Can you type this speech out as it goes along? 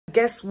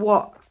Guess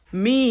what?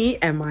 Me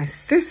and my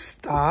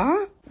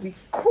sister, we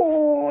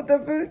call the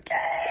bouquet.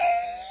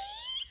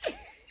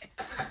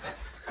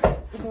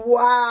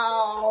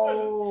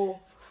 Wow.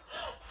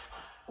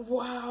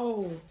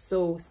 Wow.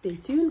 So stay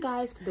tuned,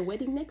 guys, for the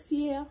wedding next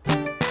year.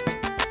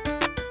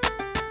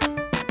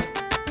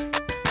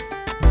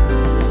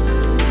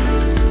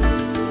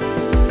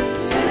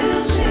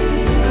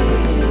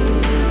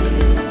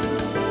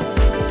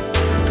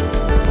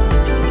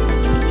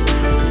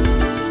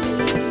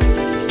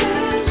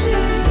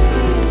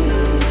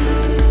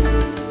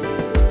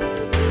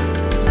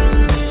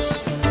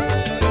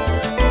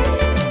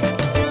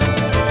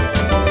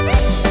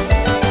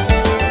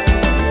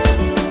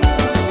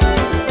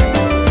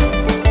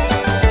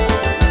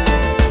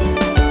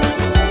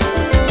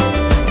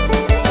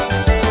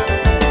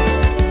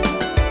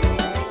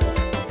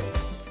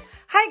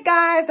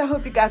 I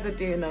hope you guys are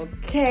doing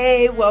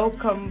okay.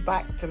 Welcome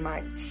back to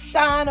my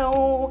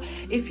channel.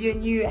 If you're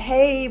new,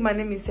 hey, my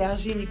name is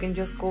Sergine. You can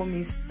just call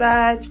me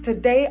Serge.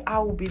 Today I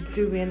will be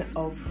doing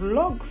a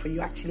vlog for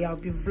you. Actually, I'll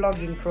be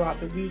vlogging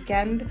throughout the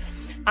weekend.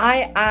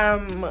 I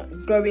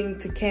am going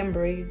to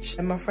Cambridge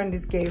and my friend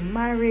is getting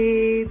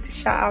married.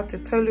 Shout out to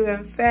Tolu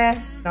and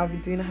Fess. I'll be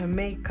doing her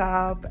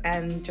makeup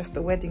and just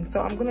the wedding.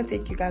 So I'm gonna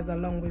take you guys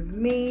along with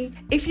me.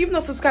 If you've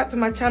not subscribed to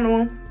my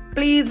channel,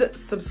 please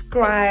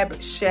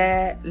subscribe,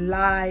 share,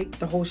 like,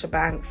 the whole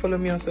shebang. Follow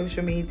me on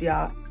social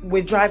media.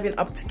 We're driving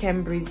up to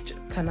Cambridge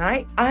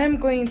tonight. I'm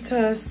going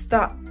to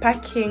start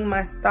packing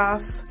my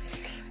stuff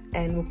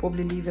and we'll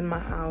probably leave in my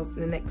house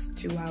in the next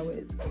 2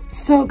 hours.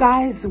 So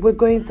guys, we're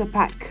going to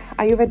pack.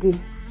 Are you ready?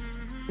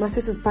 My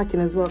sister's packing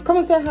as well. Come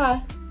and say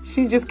hi.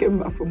 She just came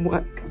back from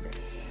work.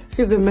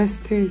 She's a mess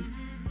too.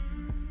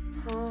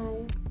 Hi.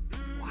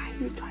 Why are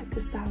you trying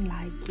to sound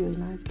like you're a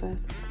nice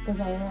person? Because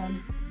I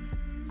am.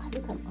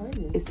 Look, I'm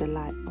early. It's a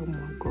lie. Oh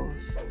my gosh.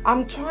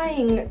 I'm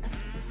trying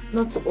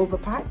not to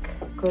overpack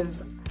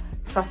because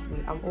trust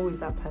me, I'm always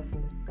that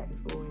person that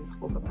is always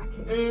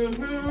overpacking.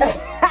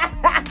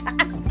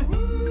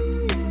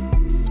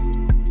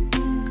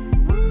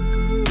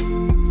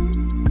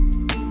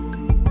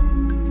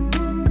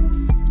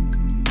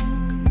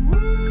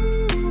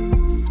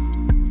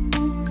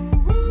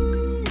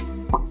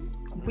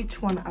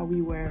 Which one are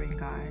we wearing,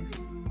 guys?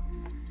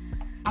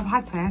 I've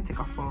had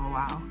sciatica for a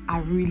while. I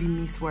really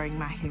miss wearing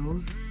my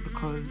heels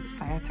because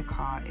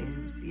sciatica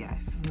is,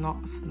 it's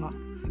not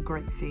a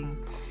great thing.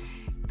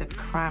 The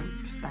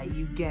cramps that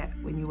you get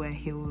when you wear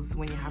heels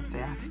when you have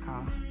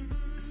sciatica,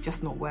 it's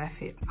just not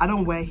worth it. I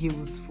don't wear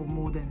heels for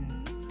more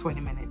than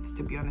 20 minutes,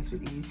 to be honest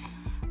with you.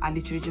 I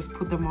literally just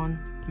put them on,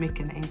 make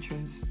an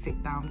entrance,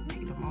 sit down,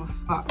 take them off.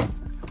 But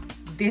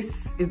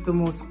this is the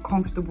most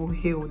comfortable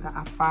heel that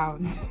I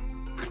found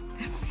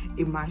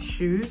in my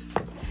shoes,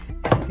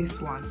 this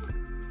one.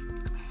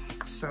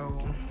 So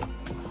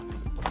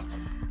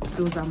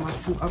those are my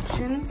two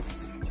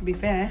options. To be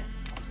fair,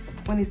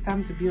 when it's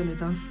time to be on the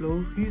dance floor,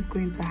 who's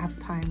going to have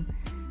time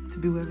to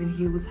be wearing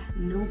heels?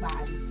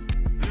 Nobody.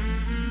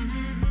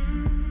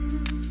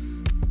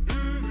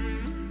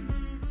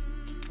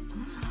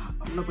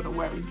 I'm not gonna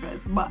wear a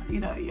dress, but you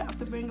know, you have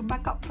to bring a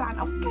backup plan,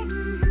 okay?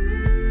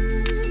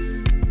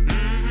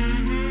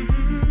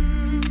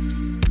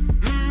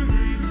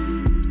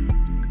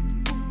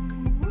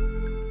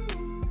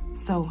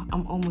 So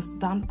I'm almost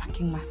done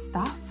packing my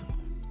stuff.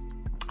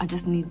 I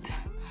just need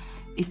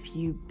a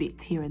few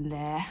bits here and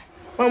there.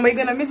 Mom, are you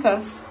gonna miss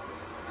us?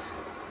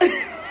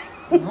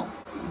 No.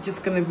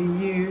 Just gonna be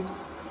you.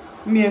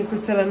 Me and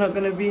Christelle are not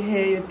gonna be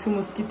here. You're two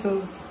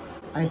mosquitoes.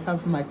 I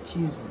have my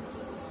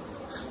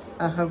Jesus.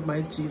 I have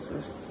my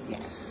Jesus.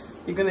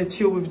 Yes. You're gonna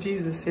chill with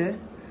Jesus, yeah?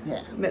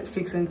 Yeah.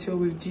 Netflix and chill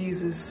with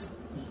Jesus.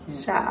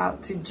 Shout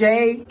out to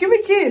Jay. Give me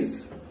a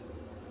kiss.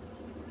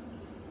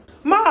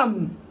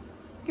 Mom,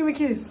 give me a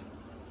kiss.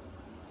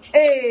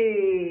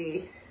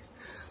 Hey,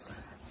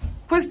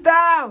 push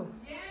down.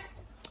 Yeah.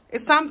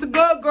 It's time to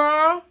go,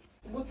 girl.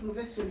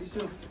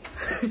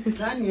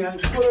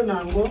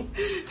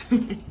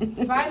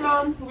 Bye,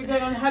 Mom. We're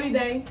going on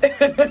holiday.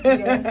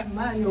 Bye,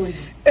 Mom.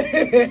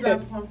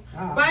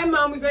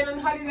 We're going on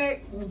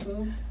holiday. We're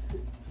going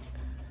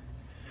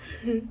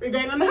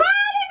on holiday.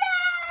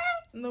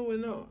 No, we're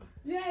not.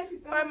 Yes.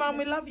 Bye, Mom.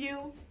 We love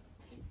you.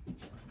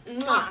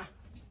 Mwah.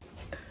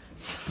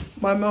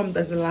 My mom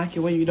doesn't like it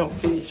when you don't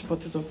finish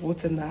bottles of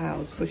water in the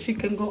house. So she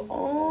can go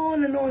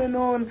on and on and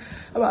on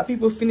about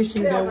people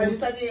finishing their water.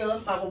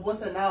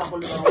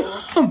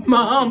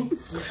 Mom,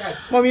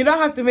 you don't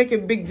have to make a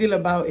big deal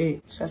about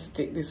it. She has to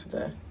take this with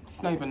her.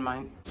 It's not even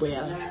mine.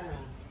 Well.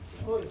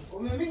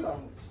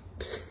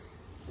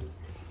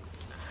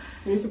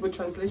 You need to put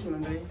translation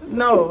on there.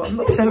 No, I'm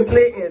not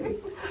translating.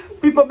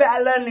 People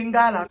better learn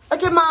Lingala.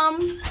 Okay,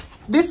 Mom.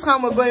 This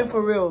time we're going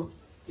for real.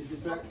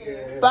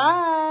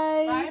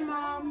 Bye. Bye,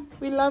 Mom.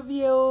 We love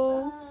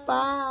you.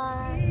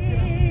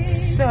 Bye.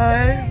 So,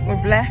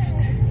 we've left.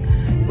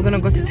 We're going to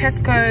go to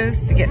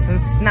Tesco's to get some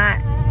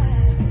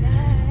snacks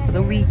for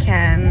the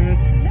weekend.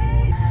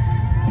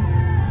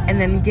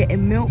 And then get a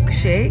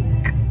milkshake.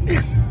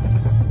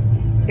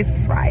 It's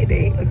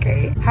Friday,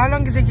 okay? How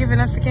long is it giving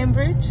us to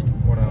Cambridge?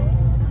 1 hour.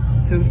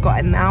 So we've got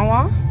an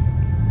hour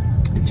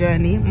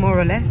journey, more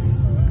or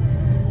less.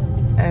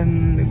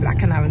 Maybe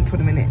like an hour and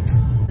 20 minutes.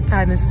 The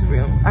tiredness is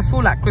real. I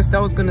feel like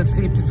Christelle was gonna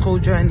sleep this whole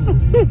journey.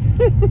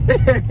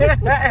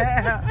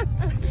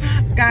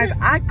 Guys,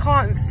 I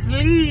can't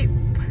sleep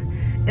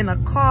in a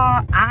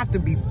car. I have to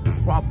be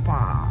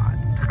proper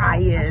tired.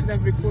 I should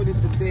have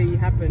recorded the day it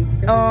happened.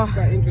 Oh, it's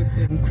quite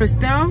interesting.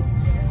 Christelle,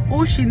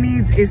 all she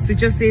needs is to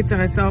just say to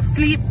herself,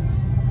 sleep,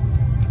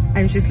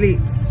 and she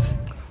sleeps.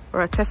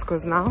 We're at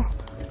Tesco's now.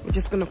 We're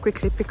just gonna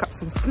quickly pick up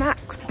some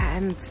snacks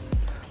and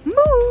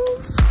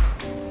move.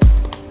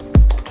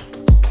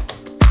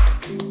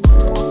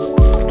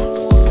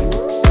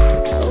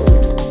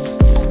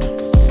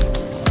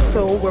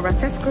 So we're at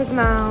Tesco's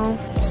now.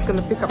 Just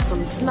gonna pick up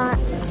some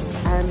snacks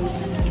and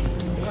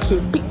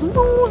keep it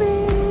moving.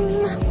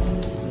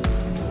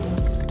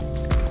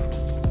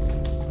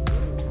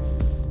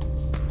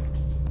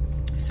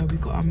 So we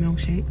got our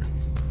milkshake.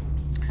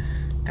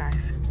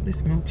 Guys,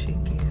 this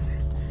milkshake is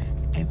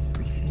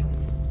everything.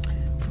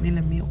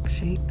 Vanilla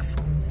milkshake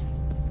from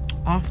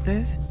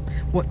Afters.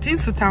 What,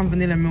 Tinseltown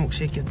vanilla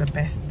milkshake is the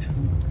best,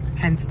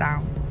 hands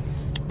down.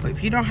 But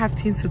if you don't have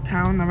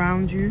Tinseltown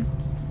around you,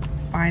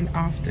 find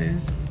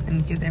Afters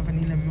and get their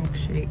vanilla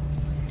milkshake.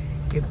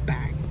 It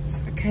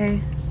bangs,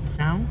 okay?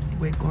 Now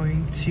we're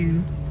going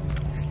to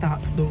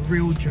start the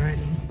real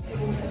journey.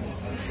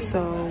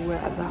 So we're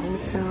at the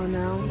hotel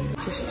now,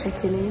 just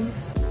checking in.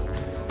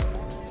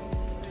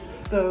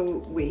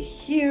 So we're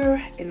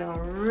here in our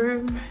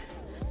room.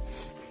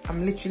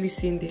 I'm literally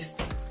seeing this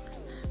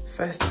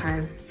first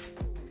time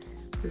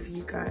with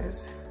you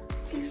guys.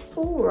 It's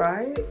all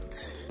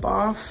right.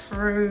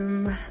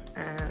 Bathroom,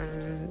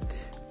 and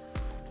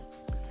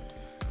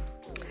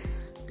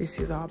this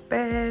is our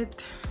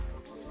bed.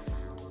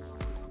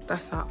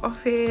 That's our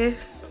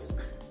office.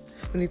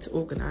 We need to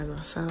organize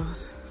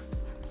ourselves.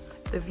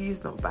 The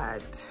view's not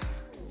bad.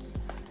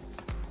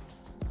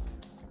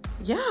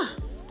 Yeah.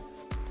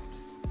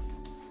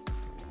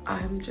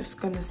 I'm just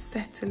gonna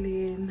settle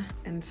in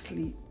and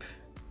sleep.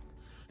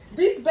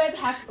 This bed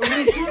has a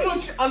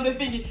rooch on the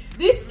thingy.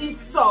 This is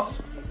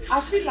soft. I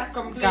feel like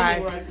I'm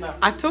playing right now.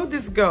 I told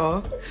this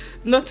girl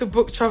not to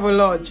book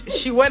Travelodge.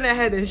 She went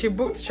ahead and she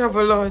booked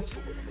Travelodge.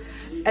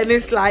 And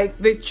it's like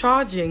they're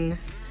charging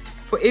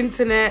for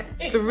internet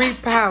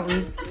 £3.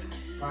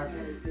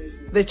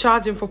 They're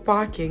charging for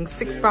parking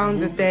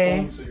 £6 a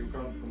day.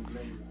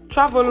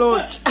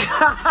 Travelodge.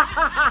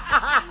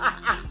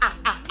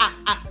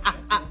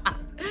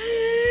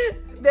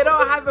 They're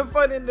not having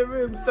fun in the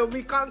room, so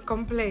we can't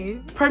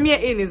complain. Premier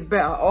Inn is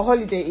better, or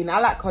Holiday Inn. I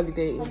like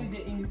Holiday Inn.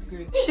 Holiday Inn is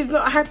good. She's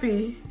not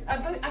happy. I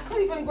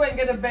can't even go and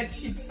get a bed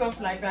sheet soft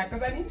like that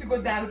because I need to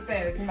go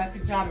downstairs in my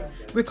pajamas.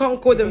 We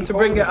can't call them to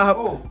bring it up.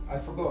 Oh, I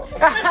forgot.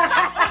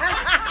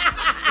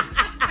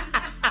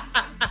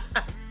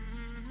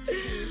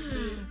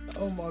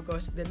 Oh my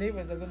gosh, the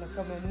neighbors are gonna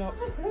come and knock.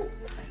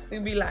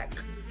 They'll be like,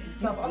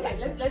 No, but okay,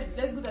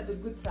 let's go at the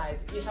good side.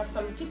 We have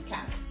some Kit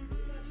Kats.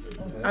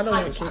 I don't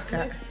want Kit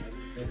Kat.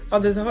 Oh,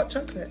 there's a hot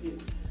chocolate.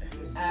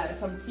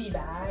 Some tea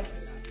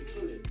bags.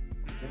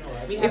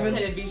 We have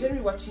television.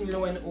 We're watching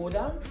Law and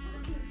Order.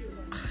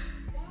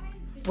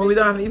 But we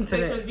don't have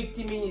internet. Special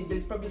Victim Minute.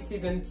 There's probably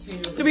season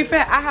 2. To be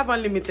fair, I have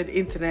unlimited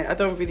internet. I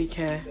don't really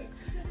care.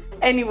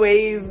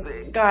 Anyways,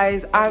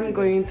 guys, I'm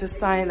going to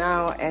sign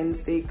out and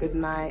say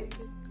goodnight.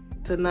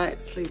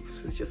 Tonight's sleep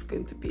is just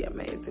going to be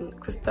amazing.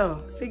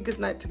 Christelle, say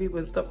goodnight to people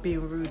and stop being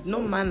rude. No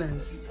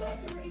manners.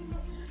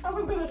 I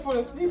was gonna fall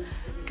asleep.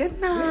 Good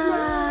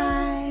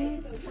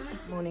night.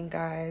 Morning,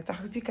 guys. I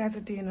hope you guys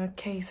are doing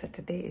okay. So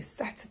today is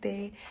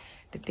Saturday,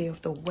 the day of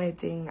the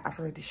wedding. I've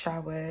already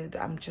showered.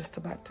 I'm just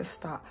about to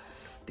start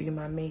doing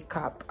my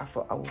makeup. I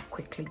thought I would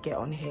quickly get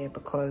on here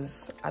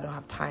because I don't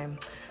have time.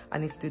 I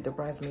need to do the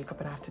bride's makeup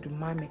and I have to do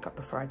my makeup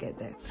before I get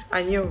there.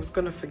 I knew I was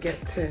gonna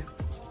forget to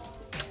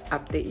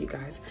update you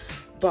guys,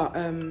 but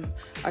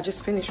I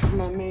just finished with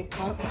my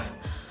makeup.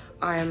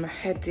 I am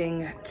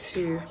heading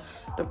to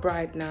the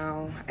bride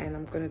now and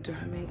I'm gonna do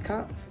her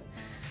makeup.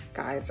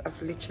 Guys,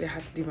 I've literally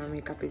had to do my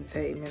makeup in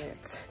 30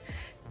 minutes.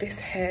 This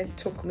hair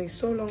took me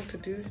so long to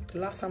do. The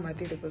last time I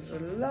did it was a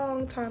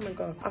long time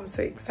ago. I'm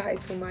so excited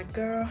for my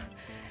girl,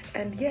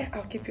 and yeah,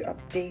 I'll keep you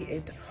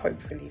updated,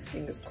 hopefully,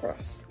 fingers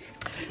crossed.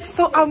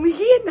 So I'm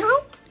here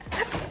now.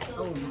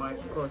 Oh my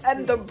gosh.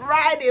 And the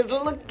bride is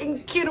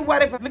looking cute.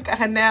 Whatever. Look at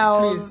her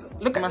nails.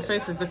 Please, look at my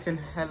face is looking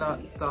hella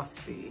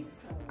dusty.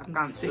 I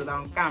can't show that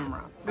on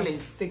camera. Please.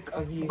 I'm sick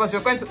of you. Because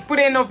you're going to put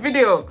it in a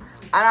video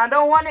and I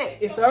don't want it.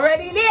 It's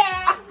already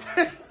there.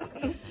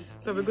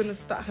 So we're gonna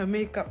start her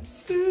makeup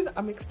soon.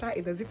 I'm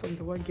excited as if I'm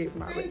the one getting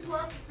married.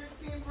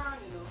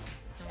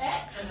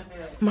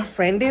 My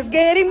friend is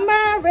getting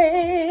married.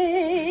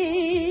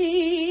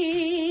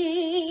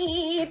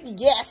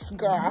 Yes,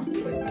 girl.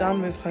 We're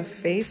done with her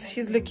face.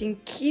 She's looking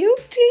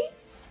cutie.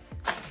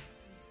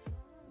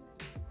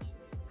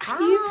 Are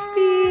you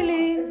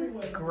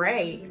feeling?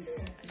 Great.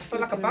 I just feel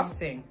like a buff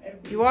team.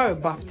 You are a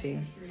buff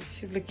team.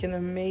 She's looking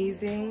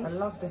amazing. I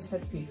love this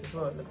headpiece as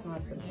well. It looks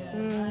nice in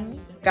here.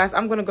 Guys,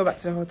 I'm gonna go back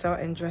to the hotel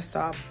and dress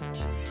up.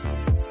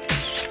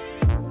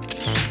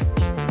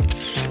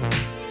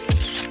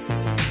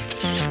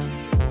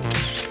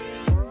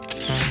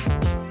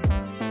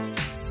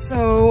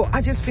 So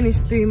I just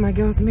finished doing my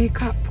girl's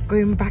makeup,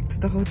 going back to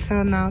the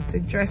hotel now to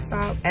dress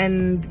up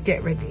and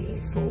get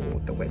ready for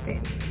the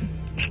wedding.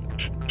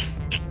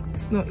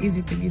 It's not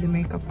easy to be the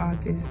makeup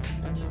artist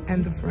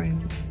and the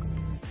friend.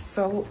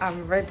 So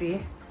I'm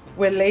ready.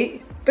 We're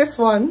late. This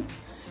one,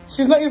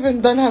 she's not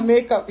even done her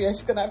makeup yet.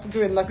 She's gonna have to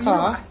do it in the car. You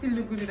know, I still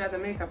look good without the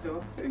makeup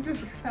though. It's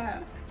just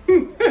hair.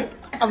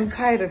 I'm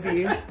tired of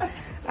you.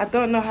 I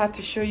don't know how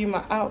to show you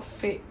my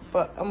outfit,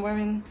 but I'm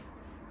wearing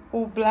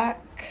all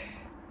black.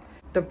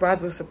 The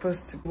bride was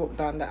supposed to walk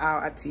down the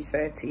aisle at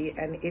 2:30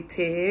 and it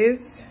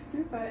is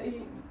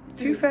 2:30.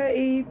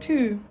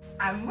 2:32.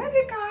 I'm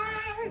ready,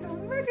 guys.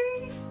 I'm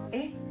ready.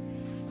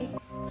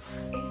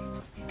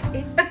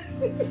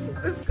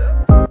 Let's go.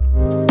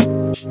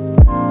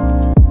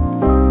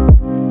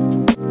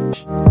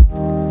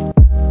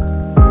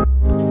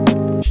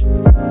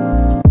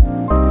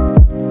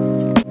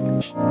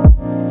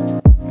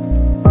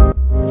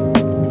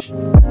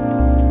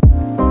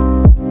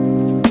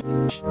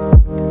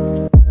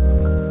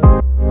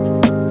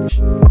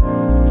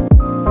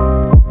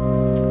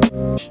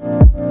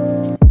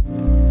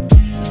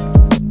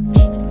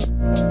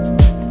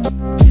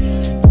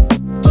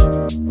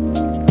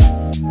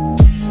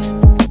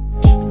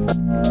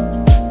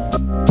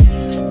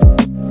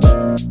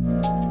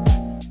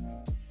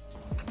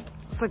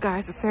 So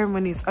guys, the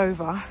ceremony is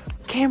over.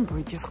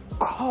 Cambridge is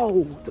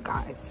cold,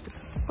 guys. It's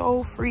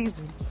so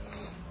freezing.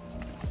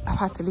 I've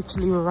had to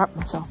literally wrap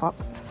myself up.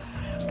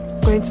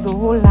 Going to the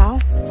hall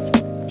now.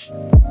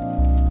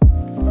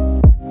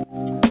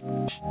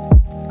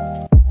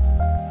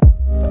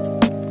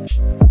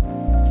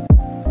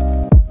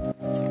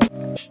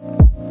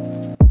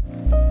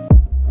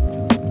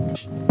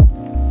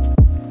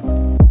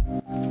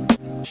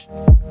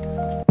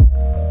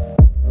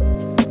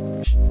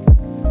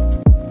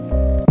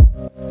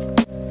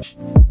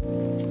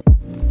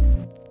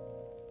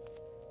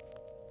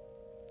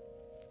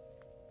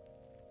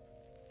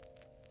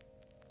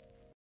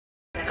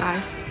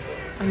 Guys,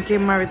 I'm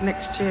getting married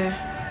next year.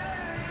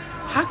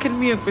 How can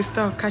me and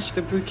Christelle catch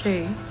the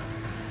bouquet?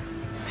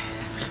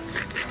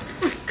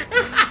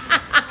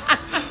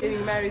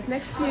 Getting married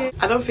next year.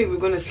 I don't think we're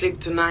gonna sleep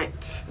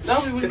tonight.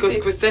 No, we will because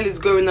sleep. Christelle is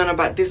going on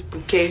about this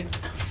bouquet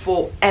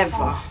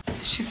forever.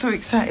 She's so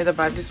excited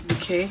about this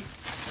bouquet.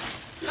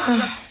 I'm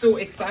not so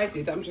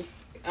excited. I'm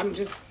just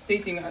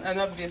stating an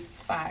obvious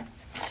fact.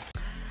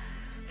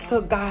 So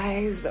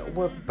guys,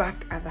 we're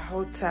back at the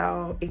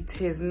hotel.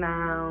 It is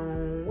now,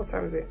 what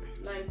time is it?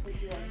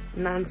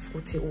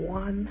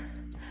 9:41.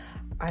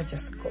 I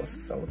just got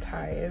so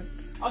tired.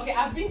 Okay,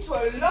 I've been to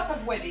a lot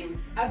of weddings.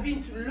 I've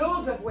been to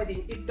loads of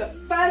weddings. It's the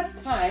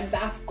first time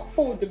that I've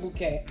called the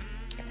bouquet.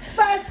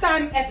 First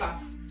time ever.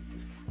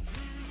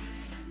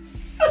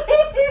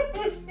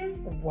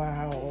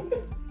 Wow.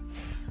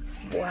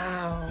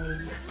 Wow.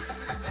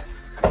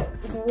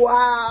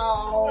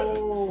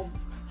 Wow.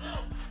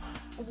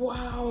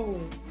 Wow.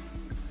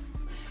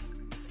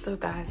 So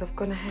guys, I've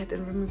gone ahead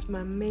and removed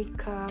my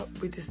makeup.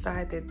 We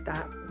decided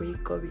that we're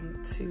going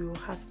to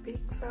have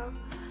pizza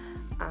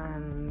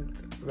and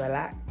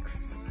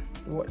relax,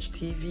 watch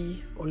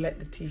TV, or let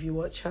the TV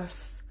watch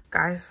us.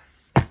 Guys,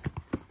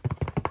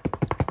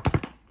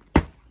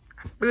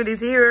 food is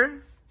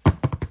here.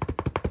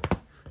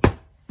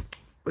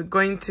 We're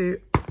going to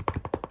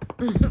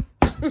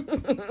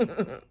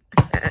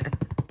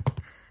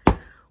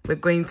we're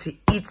going to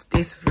eat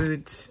this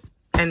food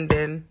and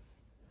then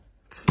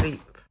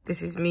sleep.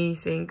 This is me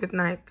saying good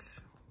night.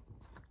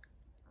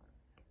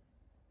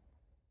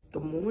 The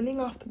morning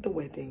after the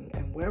wedding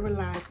and we're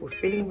alive, we're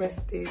feeling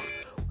rested,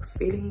 we're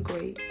feeling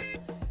great.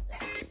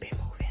 Let's keep it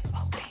moving,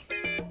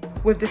 okay?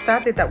 We've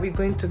decided that we're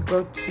going to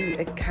go to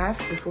a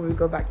cafe before we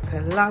go back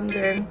to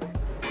London.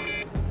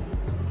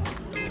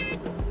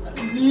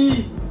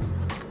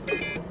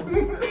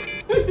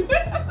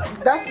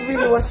 That's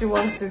really what she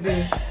wants to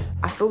do.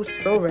 I feel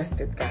so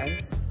rested,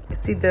 guys.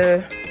 See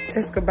the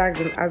Tesco bags,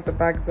 and as the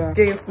bags are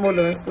getting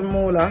smaller and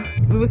smaller.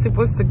 We were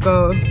supposed to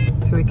go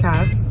to a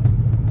cafe.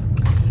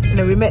 And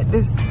then we met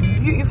this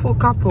beautiful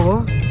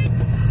couple.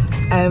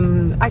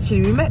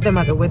 Actually, we met them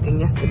at the wedding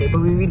yesterday, but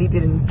we really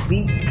didn't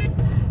speak.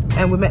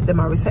 And we met them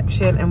at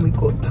reception and we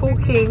got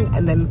talking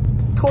and then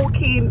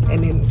talking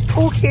and then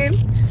talking.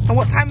 And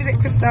what time is it,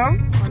 Christelle?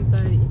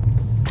 1:30.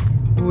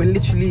 We were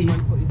literally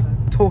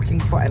talking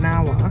for an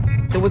hour.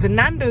 There was a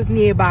Nando's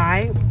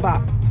nearby,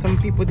 but some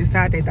people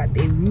decided that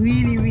they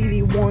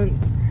really want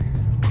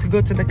to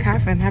go to the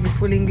cafe and have it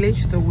full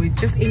English. So we're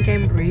just in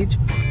Cambridge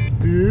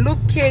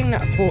looking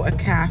for a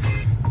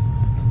cafe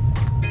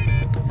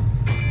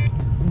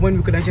when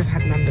we could have just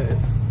had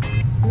Nando's.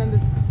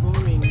 Nando's is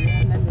boring. We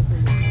have Nando's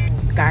all the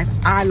time. Guys,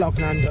 I love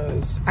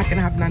Nando's. I can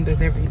have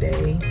Nando's every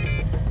day.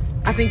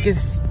 I think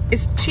it's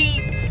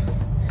cheap,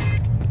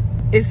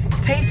 it's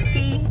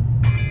tasty,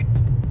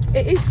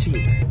 it is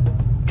cheap.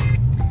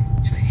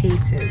 Just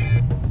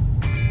haters.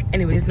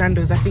 Anyways,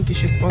 Nando's, I think you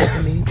should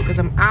sponsor me because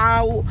I'm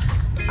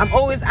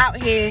always out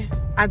here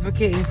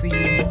advocating for you.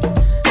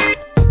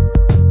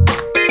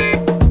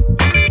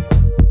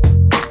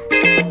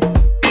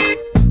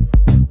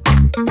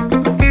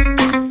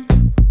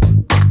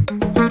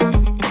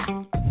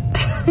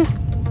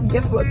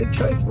 Guess what the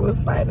choice was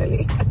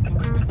finally?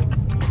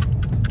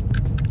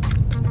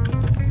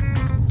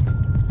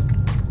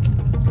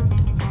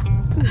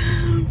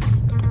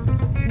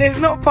 There's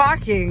no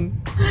parking.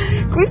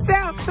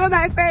 Christelle, show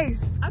that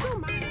face. I don't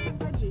mind. I'm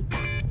veggie.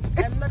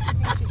 I'm not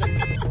eating chicken.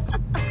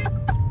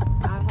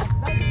 I have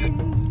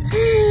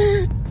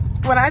veggie.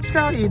 When I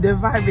tell you the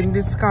vibe in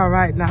this car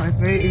right now is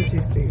very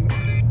interesting.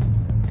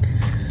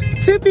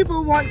 2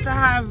 people want to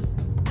have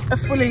a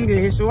full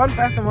English. 1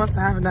 person wants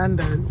to have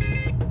Nando's.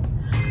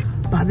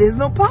 But there's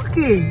no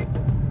parking.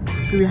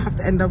 So we have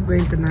to end up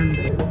going to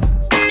Nando's.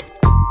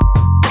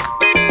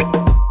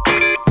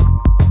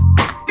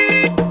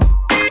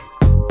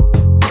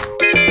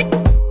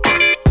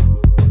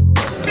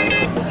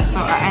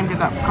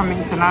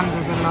 Coming to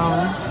Nando's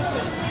alone.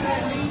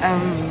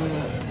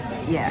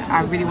 Yeah,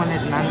 I really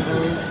wanted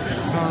Nando's,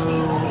 so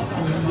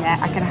yeah,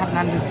 I can have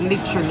Nando's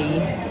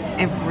literally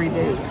every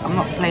day. I'm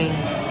not playing.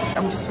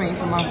 I'm just waiting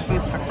for my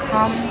food to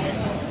come.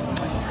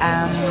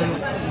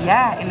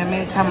 Yeah, in the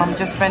meantime, I'm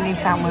just spending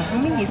time with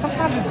me.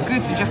 Sometimes it's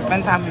good to just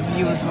spend time with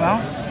you as well.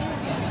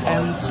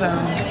 So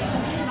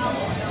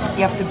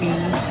you have to be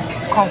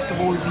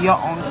comfortable with your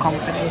own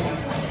company.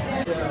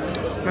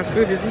 My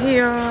food is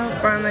here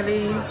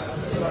finally.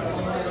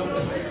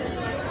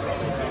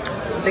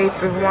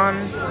 Dates with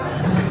 1.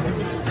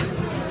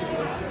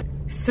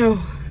 So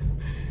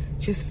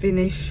just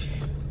finished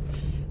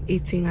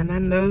eating a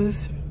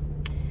Nando's.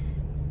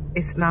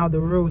 It's now the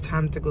real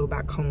time to go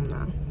back home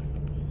now.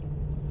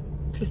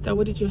 Krista,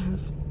 what did you have?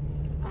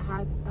 I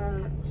had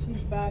a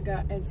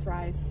cheeseburger and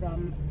fries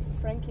from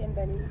Frankie and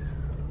Benny's.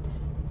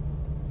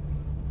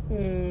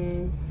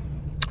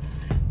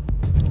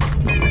 It's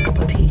not my cup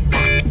of tea.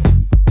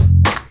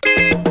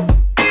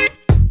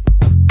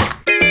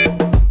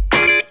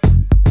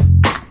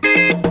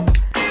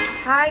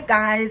 Hi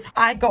guys,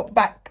 I got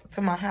back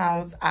to my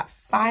house at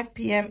 5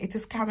 p.m. It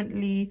is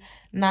currently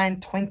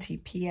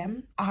 9:20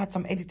 p.m. I had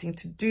some editing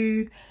to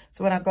do,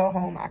 so when I got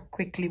home I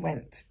quickly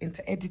went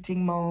into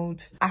editing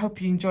mode. I hope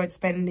you enjoyed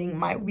spending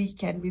my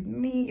weekend with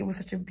me. It was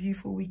such a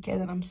beautiful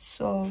weekend and I'm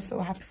so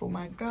happy for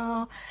my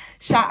girl.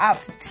 Shout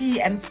out to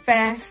T and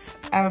Fess.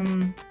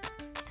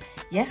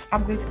 Yes,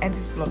 I'm going to end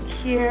this vlog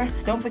here.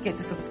 Don't forget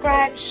to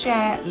subscribe,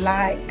 share,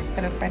 like,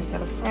 tell a friend,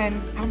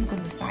 I'm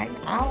going to sign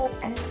out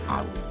and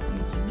I will see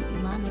you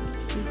in my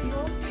next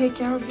video. Take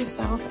care of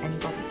yourself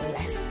and God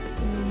bless.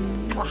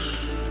 Mwah.